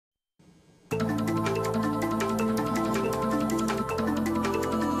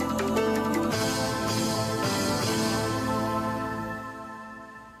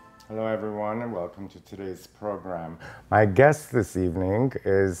everyone, and welcome to today's program. My guest this evening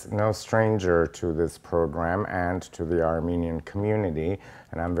is no stranger to this program and to the Armenian community,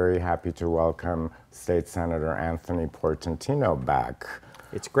 and I'm very happy to welcome State Senator Anthony Portantino back.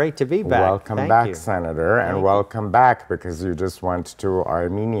 It's great to be back. Welcome back, Senator, and welcome back because you just went to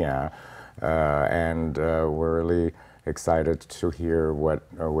Armenia, and we're really excited to hear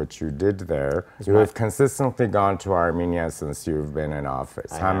what you did there. You have consistently gone to Armenia since you've been in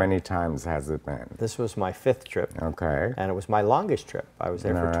office. How many times has it been? This was my 5th trip. Okay. And it was my longest trip. I was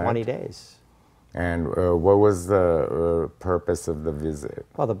there for 20 days. And what was the purpose of the visit?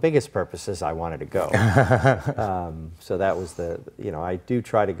 Well, the biggest purpose is I wanted to go. So that was I do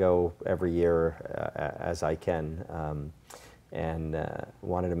try to go every year as I can. And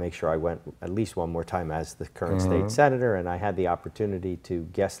wanted to make sure I went at least one more time as the current state senator, and I had the opportunity to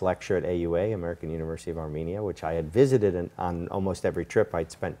guest lecture at AUA, American University of Armenia, which I had visited on almost every trip.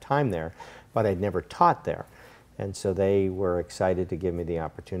 I'd spent time there, but I'd never taught there. And so they were excited to give me the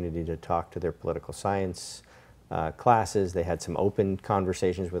opportunity to talk to their political science classes. They had some open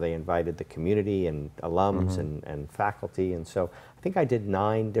conversations where they invited the community and alums and faculty, and so I think I did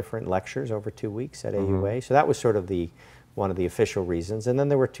 9 different lectures over 2 weeks at AUA. So that was sort of one of the official reasons. And then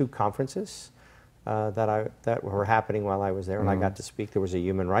there were 2 conferences that were happening while I was there, and I got to speak. There was a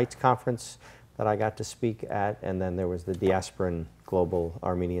human rights conference that I got to speak at, and then there was the Diasporan Global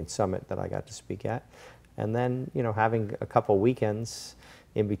Armenian Summit that I got to speak at. And then, having a couple weekends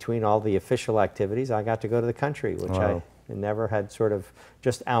in between all the official activities, I got to go to the country, which I never had sort of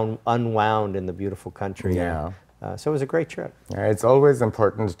just unwound in the beautiful country. Yeah. So it was a great trip. It's always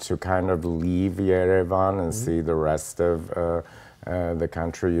important to kind of leave Yerevan and see the rest of the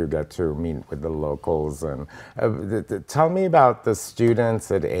country. You get to meet with the locals. And tell me about the students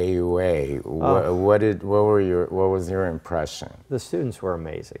at AUA. What was your impression? The students were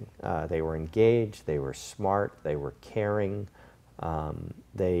amazing. They were engaged. They were smart. They were caring.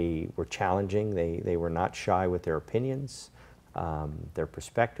 They were challenging. They were not shy with their opinions. Their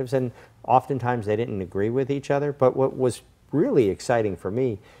perspectives, and oftentimes they didn't agree with each other, but what was really exciting for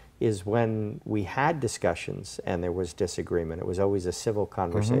me is when we had discussions and there was disagreement. It was always a civil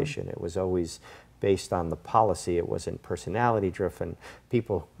conversation. It was always based on the policy. It wasn't personality driven.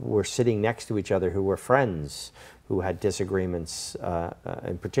 People were sitting next to each other who were friends, who had disagreements.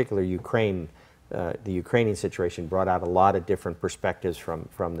 In particular, Ukraine, the Ukrainian situation brought out a lot of different perspectives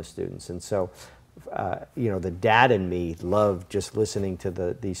from the students, and so the dad in me loved just listening to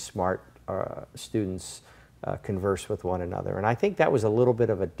these smart students converse with one another. And I think that was a little bit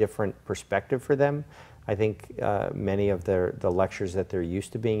of a different perspective for them. I think many of the lectures that they're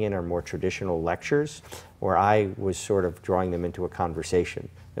used to being in are more traditional lectures, where I was sort of drawing them into a conversation,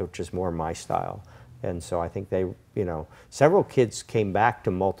 which is more my style. And so I think several kids came back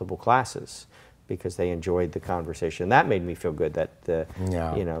to multiple classes because they enjoyed the conversation. That made me feel good that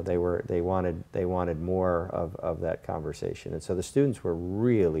they wanted more of that conversation. And so the students were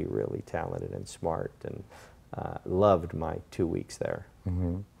really, really talented and smart, and loved my 2 weeks there.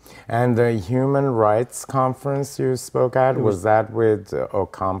 And the Human Rights Conference you spoke at, was that with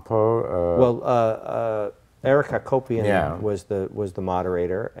Ocampo? Well, Eric Khachatourian was the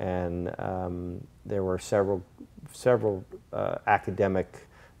moderator, and there were several academic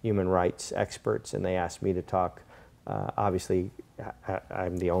human rights experts, and they asked me to talk. Obviously,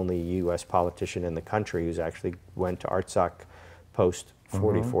 I'm the only U.S. politician in the country who's actually went to Artsakh post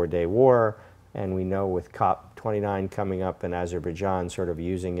 44-day war, and we know with COP29 coming up in Azerbaijan, sort of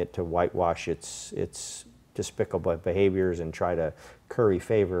using it to whitewash its despicable behaviors and try to curry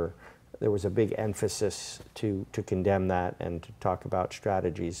favor, there was a big emphasis to condemn that and to talk about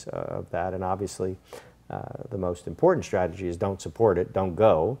strategies of that. And obviously, the most important strategy is don't support it, don't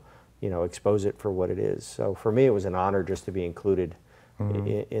go, expose it for what it is. So for me, it was an honor just to be included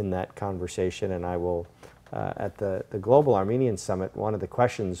in that conversation. And I will, at the Global Armenian Summit, one of the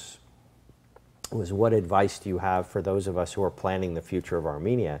questions was, what advice do you have for those of us who are planning the future of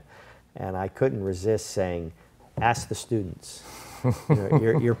Armenia? And I couldn't resist saying, ask the students.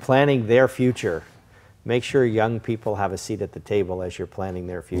 You're planning their future. Make sure young people have a seat at the table as you're planning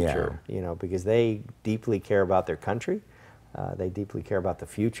their future, because they deeply care about their country, they deeply care about the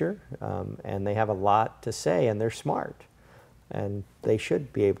future, and they have a lot to say, and they're smart. And they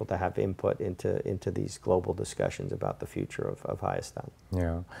should be able to have input into these global discussions about the future of Hayastan.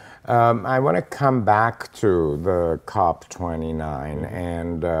 Yeah. I want to come back to the COP29,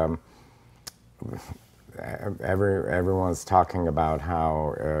 and everyone's talking about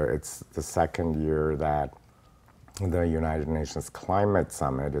how it's the 2nd year that the United Nations Climate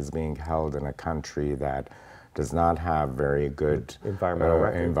Summit is being held in a country that does not have very good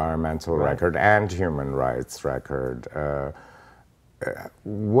environmental record and human rights record.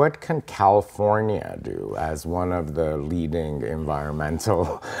 What can California do as one of the leading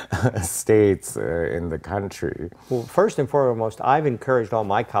environmental states in the country? Well, first and foremost, I've encouraged all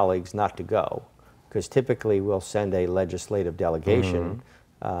my colleagues not to go, because typically we'll send a legislative delegation.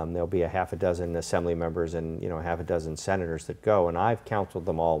 There'll be a half a dozen assembly members and half a dozen senators that go, and I've counseled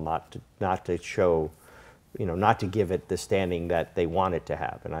them all not to show, not to give it the standing that they want it to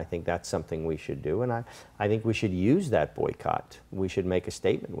have. And I think that's something we should do. And I think we should use that boycott. We should make a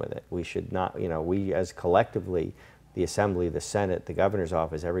statement with it. We should not, we as collectively, the Assembly, the Senate, the governor's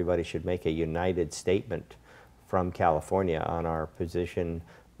office, everybody should make a united statement from California on our position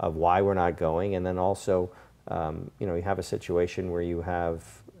of why we're not going. And then also, you have a situation where you have,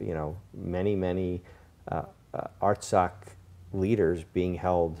 many ARTSOC leaders being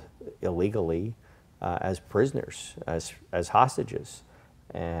held illegally as prisoners, as hostages.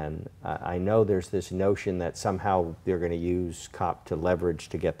 And I know there's this notion that somehow they're going to use COP to leverage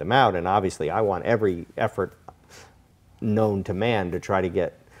to get them out. And obviously I want every effort known to man to try to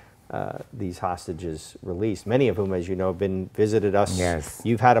get these hostages released, many of whom, as you know, have been visited us. Yes.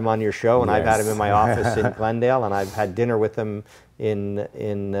 You've had them on your show, and yes. I've had them in my office in Glendale, and I've had dinner with them in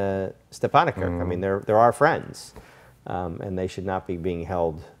Stepanakert. I mean, they're our friends, and they should not be being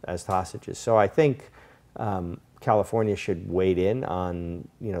held as hostages. So I think California should wade in on,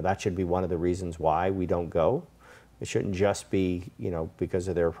 that should be one of the reasons why we don't go. It shouldn't just be, because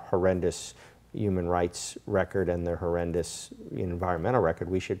of their horrendous human rights record and their horrendous environmental record.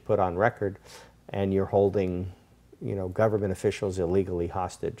 We should put on record, and you're holding, government officials illegally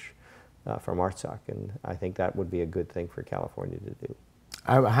hostage from ARTSOC, and I think that would be a good thing for California to do.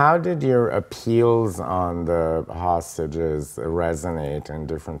 How did your appeals on the hostages resonate in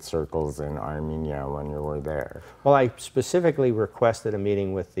different circles in Armenia when you were there? Well, I specifically requested a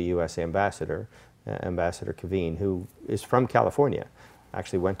meeting with the U.S. ambassador, Ambassador Kaveen, who is from California.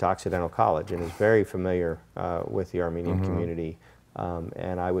 Actually went to Occidental College and is very familiar with the Armenian community,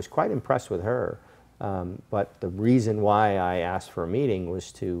 and I was quite impressed with her. But the reason why I asked for a meeting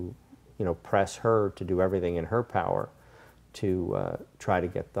was to, press her to do everything in her power to try to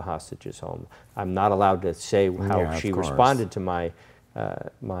get the hostages home. I'm not allowed to say how she responded to my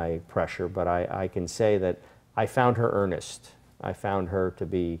my pressure, but I can say that I found her earnest. I found her to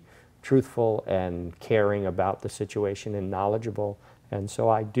be truthful and caring about the situation and knowledgeable. And so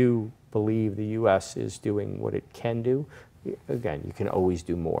I do believe the U.S. is doing what it can do. Again, you can always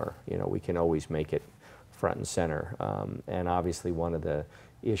do more. We can always make it front and center. And obviously one of the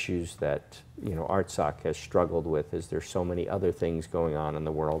issues that, ARTSOC has struggled with is there's so many other things going on in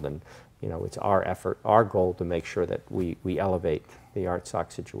the world. And, it's our effort, our goal to make sure that we elevate the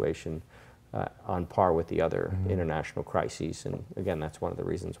ARTSOC situation on par with the other international crises. And again, that's one of the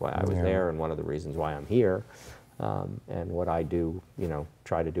reasons why I was there and one of the reasons why I'm here. And what I do,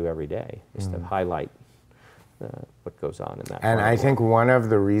 try to do every day is to highlight what goes on in that. And I think one of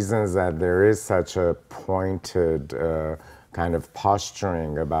the reasons that there is such a pointed kind of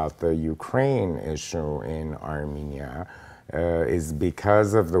posturing about the Ukraine issue in Armenia is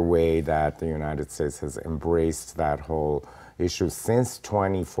because of the way that the United States has embraced that whole issue since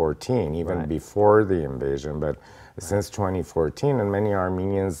 2014, even before the invasion, but since 2014. And many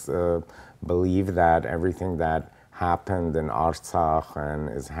Armenians believe that everything that happened in Artsakh and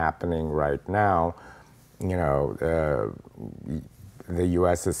is happening right now, the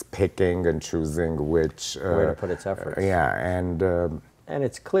U.S. is picking and choosing which where to put its efforts. And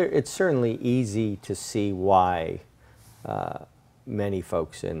it's clear. It's certainly easy to see why many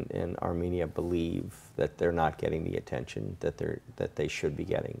folks in Armenia believe that they're not getting the attention that they should be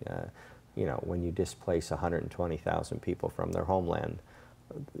getting. When you displace 120,000 people from their homeland,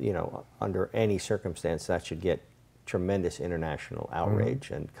 under any circumstance, that should get tremendous international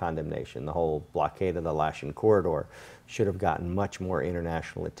outrage and condemnation. The whole blockade of the Lashin corridor should have gotten much more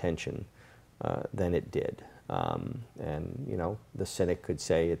international attention than it did. And, the cynic could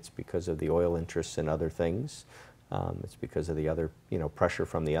say it's because of the oil interests and other things. It's because of the other, pressure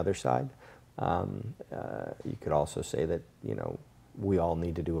from the other side. You could also say that, we all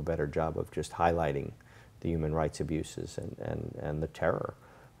need to do a better job of just highlighting the human rights abuses and the terror.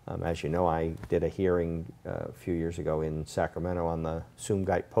 As you know, I did a hearing a few years ago in Sacramento on the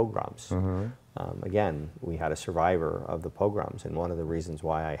Sumgait pogroms. Again, we had a survivor of the pogroms, and one of the reasons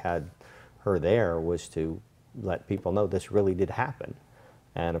why I had her there was to let people know this really did happen.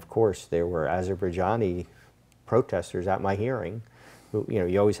 And of course, there were Azerbaijani protesters at my hearing. Who,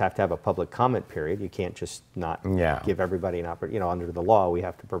 you always have to have a public comment period. You can't just not give everybody an opportunity. Under the law, we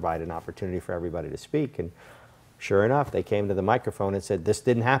have to provide an opportunity for everybody to speak. And sure enough, they came to the microphone and said, this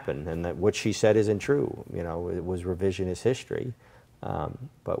didn't happen, and that what she said isn't true. You know, it was revisionist history.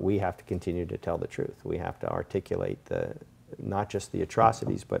 But we have to continue to tell the truth. We have to articulate not just the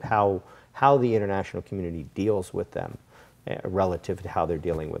atrocities, but how the international community deals with them relative to how they're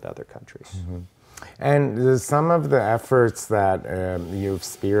dealing with other countries. And some of the efforts that you've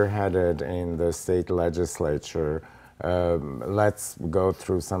spearheaded in the state legislature, let's go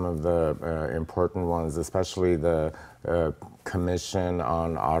through some of the important ones, especially the Commission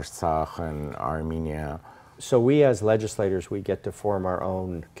on Artsakh and Armenia. So we as legislators, we get to form our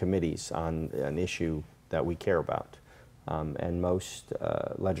own committees on an issue that we care about. And most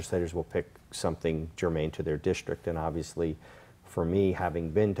legislators will pick something germane to their district. And obviously, for me, having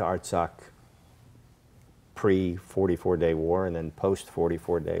been to Artsakh pre-44-day war and then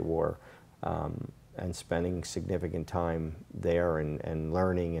post-44-day war, and spending significant time there and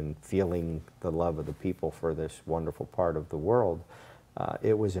learning and feeling the love of the people for this wonderful part of the world,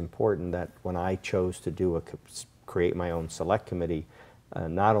 it was important that when I chose to create my own select committee,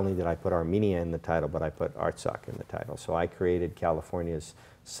 not only did I put Armenia in the title, but I put Artsakh in the title. So I created California's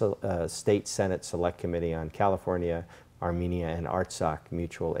State Senate Select Committee on California, Armenia, and Artsakh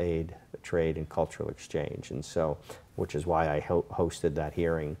mutual aid, trade, and cultural exchange. And so, which is why I hosted that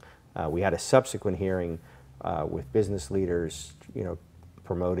hearing. We had a subsequent hearing with business leaders, you know,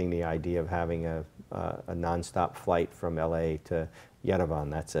 promoting the idea of having a nonstop flight from LA to Yerevan.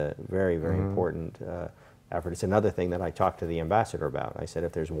 That's a very, very important effort. It's another thing that I talked to the ambassador about. I said,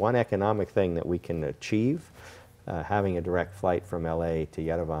 if there's one economic thing that we can achieve, having a direct flight from LA to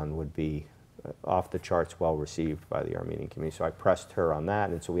Yerevan would be off the charts well received by the Armenian community. So I pressed her on that,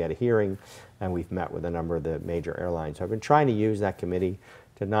 and so we had a hearing, and we've met with a number of the major airlines. So I've been trying to use that committee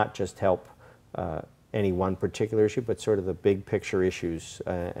to not just help any one particular issue, but sort of the big picture issues.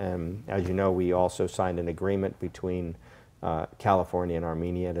 And as you know, we also signed an agreement between California and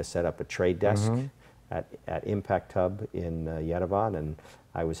Armenia to set up a trade desk at Impact Hub in Yerevan, and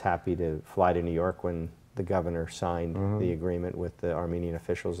I was happy to fly to New York when the governor signed the agreement with the Armenian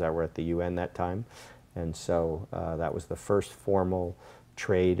officials that were at the UN that time. And so that was the first formal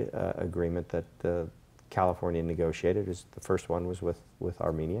trade agreement that California negotiated. The first one was with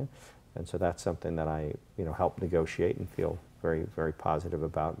Armenia. And so that's something that I helped negotiate and feel very, very positive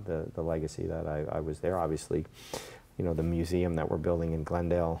about the legacy that I was there. Obviously, the museum that we're building in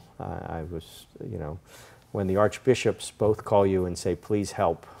Glendale, I was, when the archbishops both call you and say, please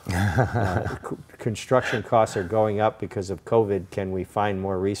help, construction costs are going up because of COVID, can we find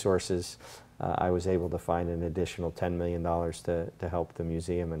more resources? I was able to find an additional $10 million to help the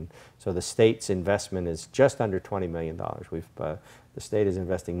museum. And so the state's investment is just under $20 million. The state is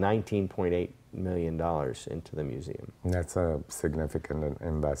investing $19.8 million into the museum. That's a significant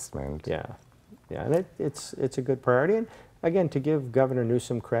investment. Yeah, and it's a good priority. And again, to give Governor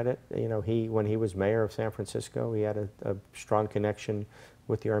Newsom credit, when he was mayor of San Francisco, he had a strong connection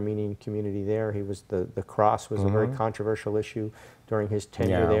with the Armenian community there. He was the cross was a very controversial issue during his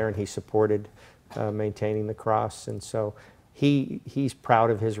tenure there, and he supported maintaining the cross. And so he's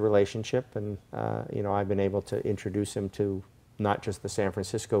proud of his relationship, and I've been able to introduce him to not just the San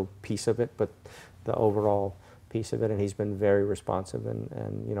Francisco piece of it, but the overall piece of it, and he's been very responsive,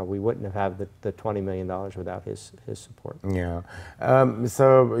 and we wouldn't have had the $20 million without his support. Yeah.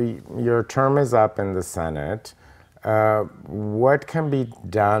 So your term is up in the Senate. What can be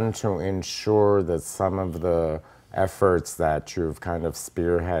done to ensure that some of the efforts that you've kind of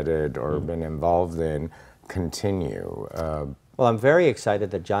spearheaded or been involved in continue? Well, I'm very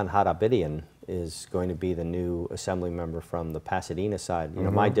excited that John Khachatourian is going to be the new assembly member from the Pasadena side.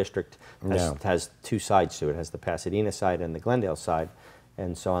 My district has two sides to it. It has the Pasadena side and the Glendale side.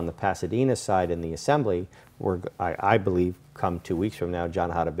 And so on the Pasadena side in the assembly, I believe come 2 weeks from now,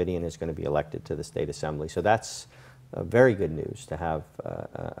 John Khachatourian is going to be elected to the state assembly. So that's very good news to have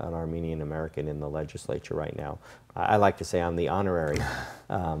an Armenian American in the legislature right now. I like to say I'm the honorary,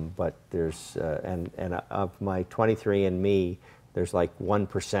 but there's, and of my 23andMe, there's like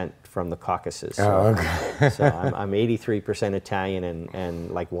 1% from the Caucasus. So, so I'm 83% Italian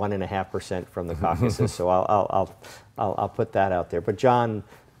and like 1.5% from the Caucasus. So I'll put that out there. But John,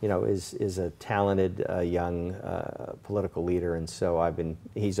 is a talented young political leader, and so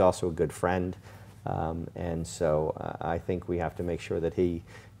he's also a good friend. And so I think we have to make sure that he,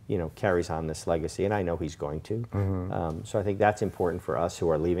 carries on this legacy, and I know he's going to. So I think that's important for us who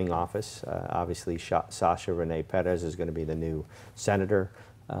are leaving office. Obviously, Sasha Renee Perez is going to be the new senator,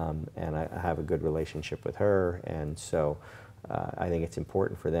 and I have a good relationship with her, and so I think it's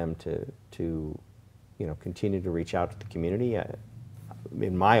important for them to continue to reach out to the community.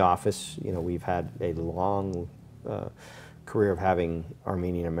 In my office, we've had a long career of having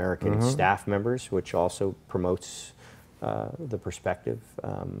Armenian American staff members, which also promotes the perspective.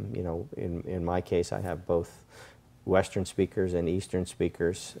 You know, in my case, I have both Western speakers and Eastern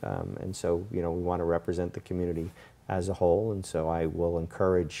speakers, and so, you know, we want to represent the community as a whole, and so I will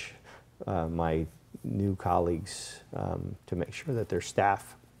encourage my new colleagues to make sure that their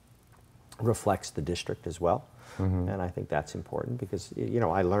staff reflects the district as well. And I think that's important because, you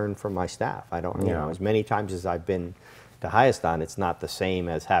know, I learn from my staff. I don't, you know, as many times as I've been to Hayastan, it's not the same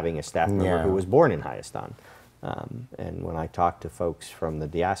as having a staff member who was born in Hayastan. And when I talk to folks from the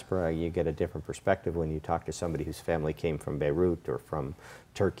diaspora, you get a different perspective when you talk to somebody whose family came from Beirut or from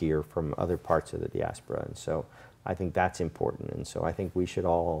Turkey or from other parts of the diaspora. And so I think that's important. And so I think we should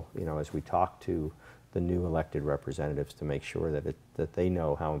all, you know, as we talk to the new elected representatives, to make sure that they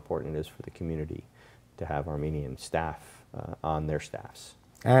know how important it is for the community to have Armenian staff on their staffs.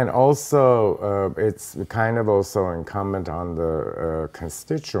 And also, it's kind of also incumbent on the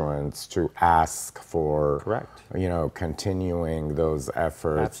constituents to ask for, you know, continuing those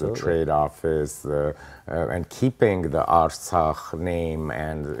efforts, the trade office, and keeping the Artsakh name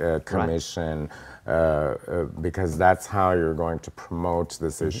and commission, because that's how you're going to promote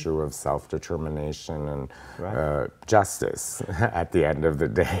this issue of self-determination and justice at the end of the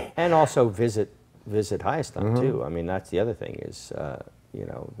day. And also visit Hayastan too. I mean, that's the other thing is, you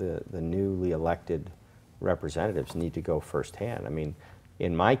know, the newly elected representatives need to go firsthand. I mean,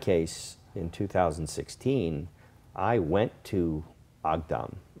 in my case, in 2016, I went to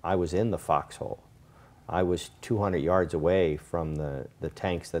Agdam. I was in the foxhole. I was 200 yards away from the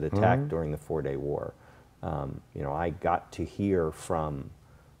tanks that attacked during the 4-day war. You know, I got to hear from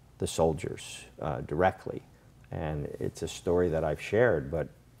the soldiers directly. And it's a story that I've shared, but,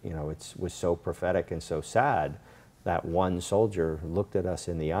 you know, it was so prophetic and so sad that one soldier looked at us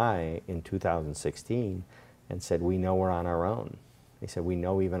in the eye in 2016 and said, "We know we're on our own." He said, "We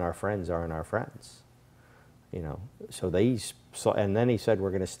know even our friends aren't our friends." You know, and then he said,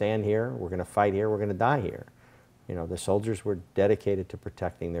 "We're going to stand here, we're going to fight here, we're going to die here." You know, the soldiers were dedicated to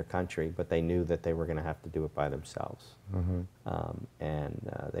protecting their country, but they knew that they were going to have to do it by themselves.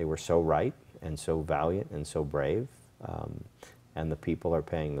 They were so right and so valiant and so brave, and the people are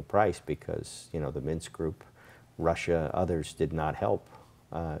paying the price because, you know, the Minsk group, Russia, others did not help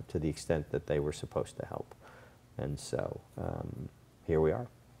to the extent that they were supposed to help. And so here we are.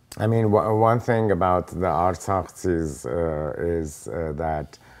 I mean, one thing about the Artsakhs is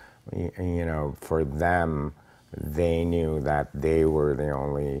that, you know, for them, they knew that they were the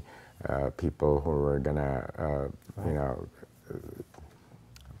only people who were going to, you know,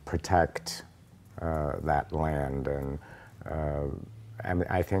 protect that land. And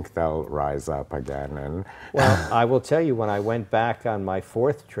I think they'll rise up again. And well, I will tell you, when I went back on my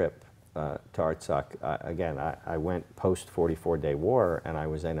 4th trip to Artsakh, again, I went post 44-day war, and I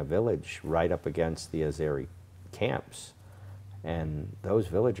was in a village right up against the Azeri camps. And those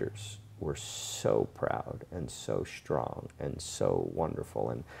villagers were so proud and so strong and so wonderful.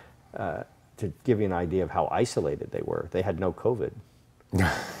 And to give you an idea of how isolated they were, they had no COVID.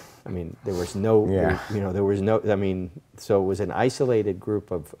 I mean, there was no, you know, there was no, I mean, so it was an isolated group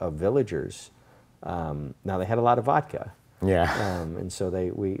of villagers. Now, they had a lot of vodka. And so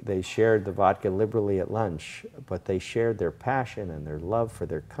they shared the vodka liberally at lunch, but they shared their passion and their love for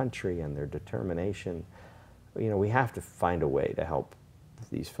their country and their determination. You know, we have to find a way to help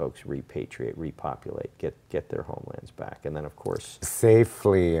these folks repatriate, repopulate, get their homelands back, and then, of course,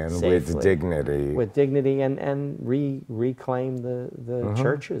 safely and with dignity. With dignity, and reclaim the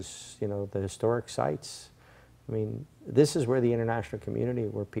churches, you know, the historic sites. I mean, this is where the international community,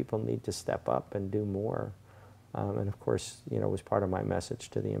 where people need to step up and do more. And of course, you know, it was part of my message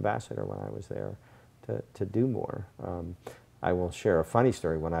to the ambassador when I was there to do more. I will share a funny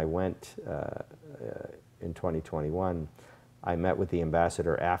story. When I went in 2021, I met with the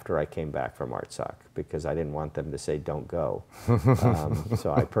ambassador after I came back from Artsakh because I didn't want them to say, "Don't go."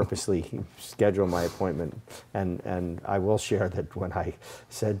 So I purposely scheduled my appointment. And I will share that when I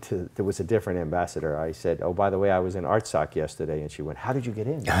said there was a different ambassador, I said, "Oh, by the way, I was in Artsakh yesterday." And she went, "How did you get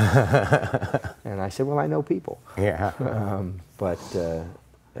in?" And I said, "Well, I know people." But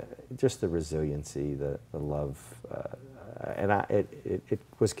just the resiliency, the love, and it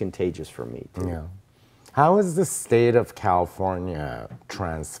was contagious for me too. How has the state of California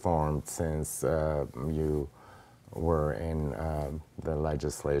transformed since you were in the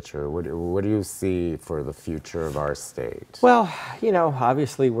legislature? What do you see for the future of our state? Well, you know,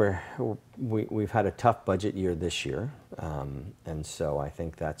 obviously we've had a tough budget year this year, and so I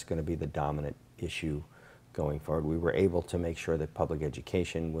think that's going to be the dominant issue going forward. We were able to make sure that public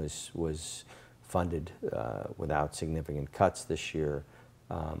education was funded without significant cuts this year.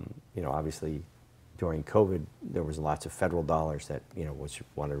 You know, obviously, during COVID, there was lots of federal dollars that, you know, was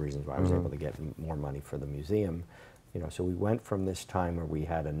one of the reasons why I was able to get more money for the museum. You know, so we went from this time where we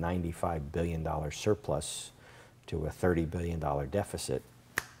had a $95 billion surplus to a $30 billion deficit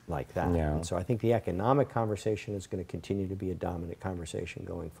like that. Yeah. And so I think the economic conversation is going to continue to be a dominant conversation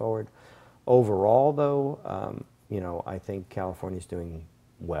going forward. Overall, though, you know, I think California's doing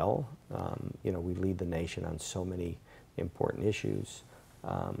well. You know, we lead the nation on so many important issues.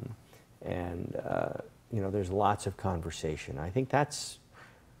 You know, there's lots of conversation. I think that's,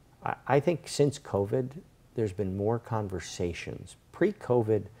 I think since COVID, there's been more conversations.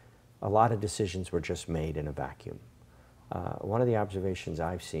 Pre-COVID, a lot of decisions were just made in a vacuum. One of the observations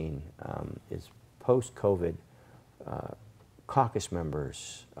I've seen is post-COVID, caucus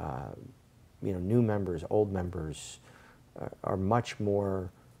members, you know, new members, old members are much more,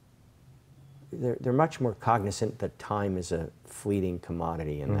 they're much more cognizant that time is a fleeting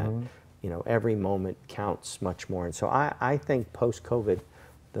commodity and that, you know, every moment counts much more. And so I think post-COVID,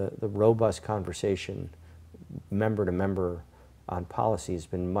 the robust conversation, member to member on policy has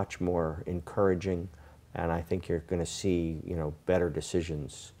been much more encouraging, and I think you're going to see, you know, better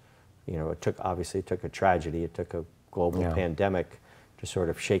decisions. You know, obviously it took a tragedy, it took a global pandemic to sort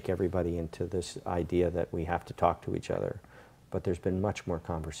of shake everybody into this idea that we have to talk to each other. But there's been much more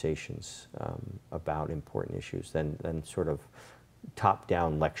conversations about important issues than sort of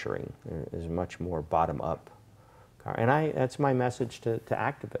top-down lecturing. There's much more bottom-up. And that's my message to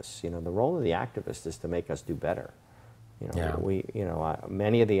activists. You know, the role of the activist is to make us do better. You know,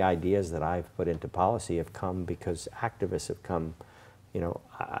 many of the ideas that I've put into policy have come because activists have come. You know,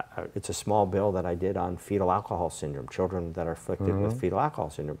 it's a small bill that I did on fetal alcohol syndrome, children that are afflicted with fetal alcohol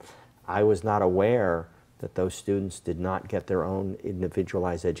syndrome. I was not aware that those students did not get their own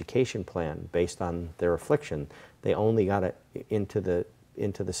individualized education plan based on their affliction. They only got it into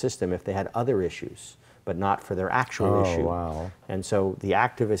the system if they had other issues, but not for their actual issue. Wow. And so the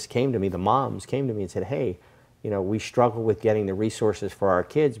activists came to me, the moms came to me and said, hey, you know, we struggle with getting the resources for our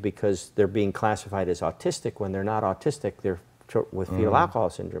kids because they're being classified as autistic when they're not autistic, they're with fetal alcohol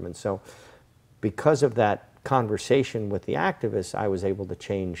syndrome. And so because of that conversation with the activists, I was able to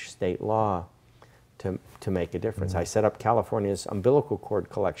change state law to make a difference. I set up California's umbilical cord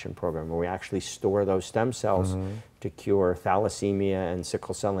collection program where we actually store those stem cells to cure thalassemia and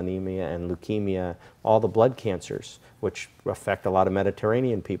sickle cell anemia and leukemia, all the blood cancers, which affect a lot of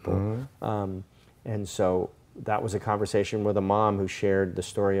Mediterranean people. And so that was a conversation with a mom who shared the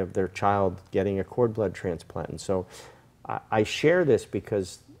story of their child getting a cord blood transplant. And so I share this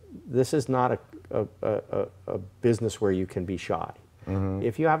because this is not a business where you can be shy.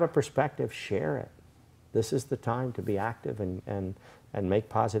 If you have a perspective, share it. This is the time to be active and make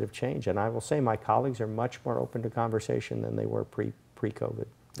positive change. And I will say my colleagues are much more open to conversation than they were pre-COVID.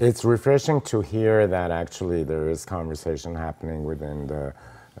 It's refreshing to hear that actually there is conversation happening within the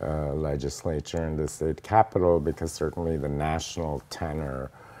legislature and the state capitol, because certainly the national tenor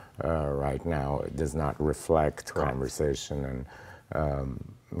right now does not reflect conversation.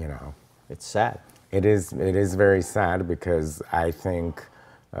 And you know, it's sad. It is very sad, because I think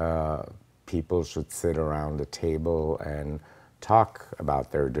people should sit around the table and talk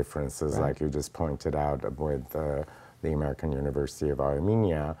about their differences, like you just pointed out with the American University of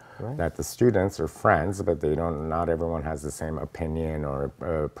Armenia, that the students are friends, but they don't. Not everyone has the same opinion or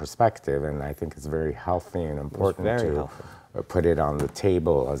perspective, and I think it's very healthy and important to put it on the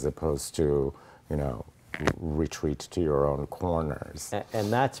table as opposed to, you know, retreat to your own corners.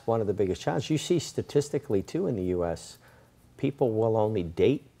 And that's one of the biggest challenges. You see statistically too in the U.S., people will only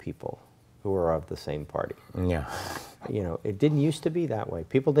date people who are of the same party. Yeah. You know, it didn't used to be that way.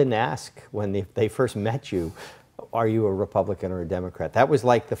 People didn't ask when they first met you, are you a Republican or a Democrat? That was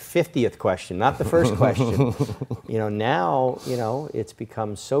like the 50th question, not the first question. You know, now, you know, it's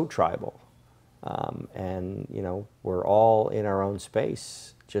become so tribal. And, you know, we're all in our own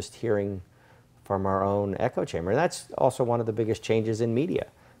space, just hearing from our own echo chamber. And that's also one of the biggest changes in media.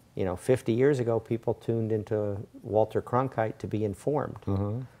 You know, 50 years ago, people tuned into Walter Cronkite to be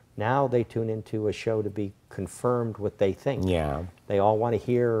informed. Now they tune into a show to be confirmed what they think. Yeah. They all want to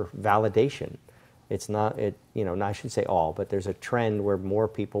hear validation. It's not, you know, I should say all, but there's a trend where more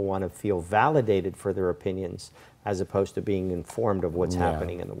people want to feel validated for their opinions as opposed to being informed of what's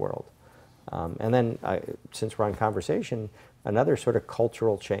happening in the world. And then, since we're on conversation, another sort of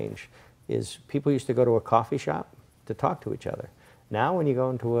cultural change is people used to go to a coffee shop to talk to each other. Now when you go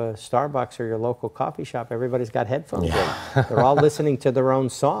into a Starbucks or your local coffee shop, everybody's got headphones in. They're all listening to their own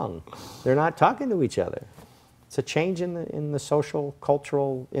song. They're not talking to each other. It's a change in the social,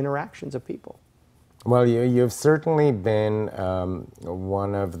 cultural interactions of people. Well, you've certainly been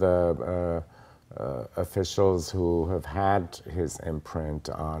one of the officials who have had his imprint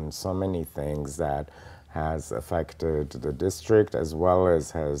on so many things that has affected the district as well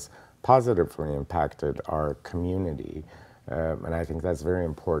as has positively impacted our community. And I think that's very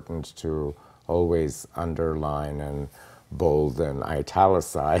important to always underline and bold and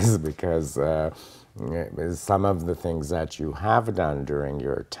italicize because some of the things that you have done during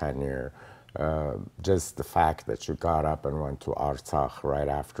your tenure, just the fact that you got up and went to Artsakh right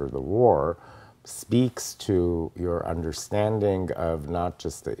after the war, speaks to your understanding of not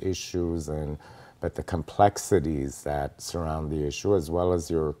just the issues but the complexities that surround the issue as well as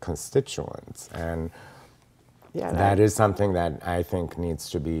your constituents. And that is something that I think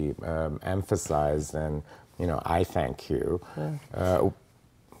needs to be emphasized, and I thank you. Yeah.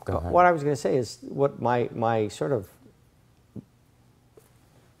 What I was going to say is what my sort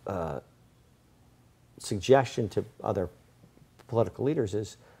of suggestion to other political leaders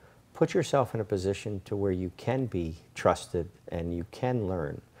is put yourself in a position to where you can be trusted and you can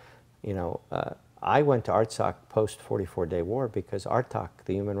learn. I went to Artsakh post 44-day war because Artak,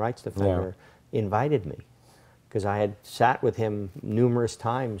 the human rights defender, invited me, because I had sat with him numerous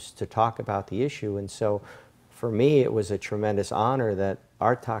times to talk about the issue. And so for me, it was a tremendous honor that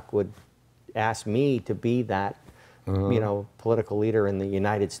Artak would ask me to be that political leader in the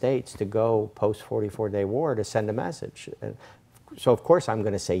United States to go post 44-day war to send a message. So of course I'm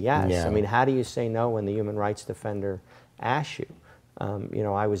going to say yes. Yeah. I mean, how do you say no when the human rights defender asks you?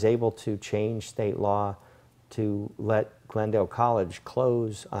 I was able to change state law to let Glendale College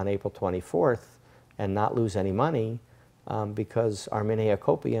close on April 24th and not lose any money because Armenia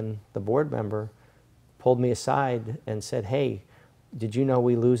Khachatourian, the board member, pulled me aside and said, hey, did you know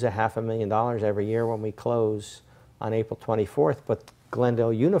we lose $500,000 every year when we close on April 24th, but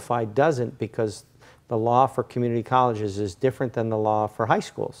Glendale Unified doesn't because the law for community colleges is different than the law for high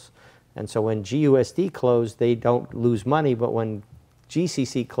schools. And so when GUSD closed, they don't lose money, but when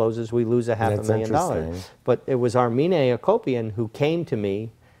GCC closes, we lose $500,000. But it was Armenia Khachatourian who came to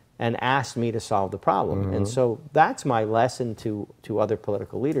me and asked me to solve the problem. And so that's my lesson to other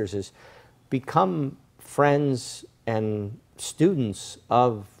political leaders is become friends and students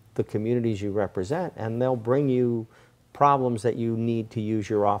of the communities you represent, and they'll bring you problems that you need to use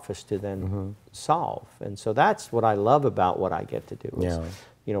your office to then solve. And so that's what I love about what I get to do. Is,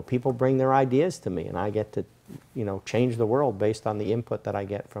 people bring their ideas to me, and I get to, change the world based on the input that I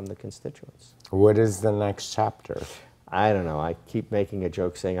get from the constituents. What is the next chapter? I don't know. I keep making a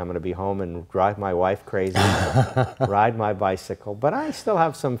joke saying I'm going to be home and drive my wife crazy, ride my bicycle, but I still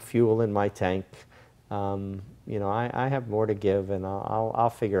have some fuel in my tank. I have more to give, and I'll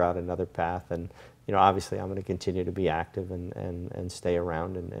figure out another path. And obviously, I'm going to continue to be active and stay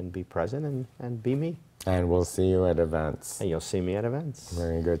around and be present and be me. And we'll see you at events. And you'll see me at events.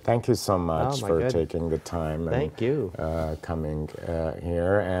 Very good. Thank you so much for taking the time. Thank you. Coming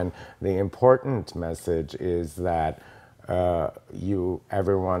here. And the important message is that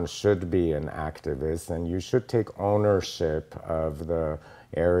everyone should be an activist, and you should take ownership of the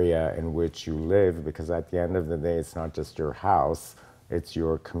area in which you live, because at the end of the day, it's not just your house, it's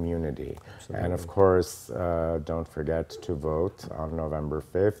your community. Absolutely. And of course, don't forget to vote on November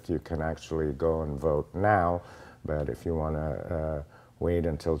 5th. You can actually go and vote now, but if you want to wait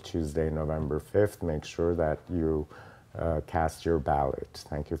until Tuesday, November 5th, make sure that you cast your ballot.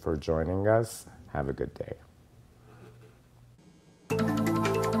 Thank you for joining us. Have a good day.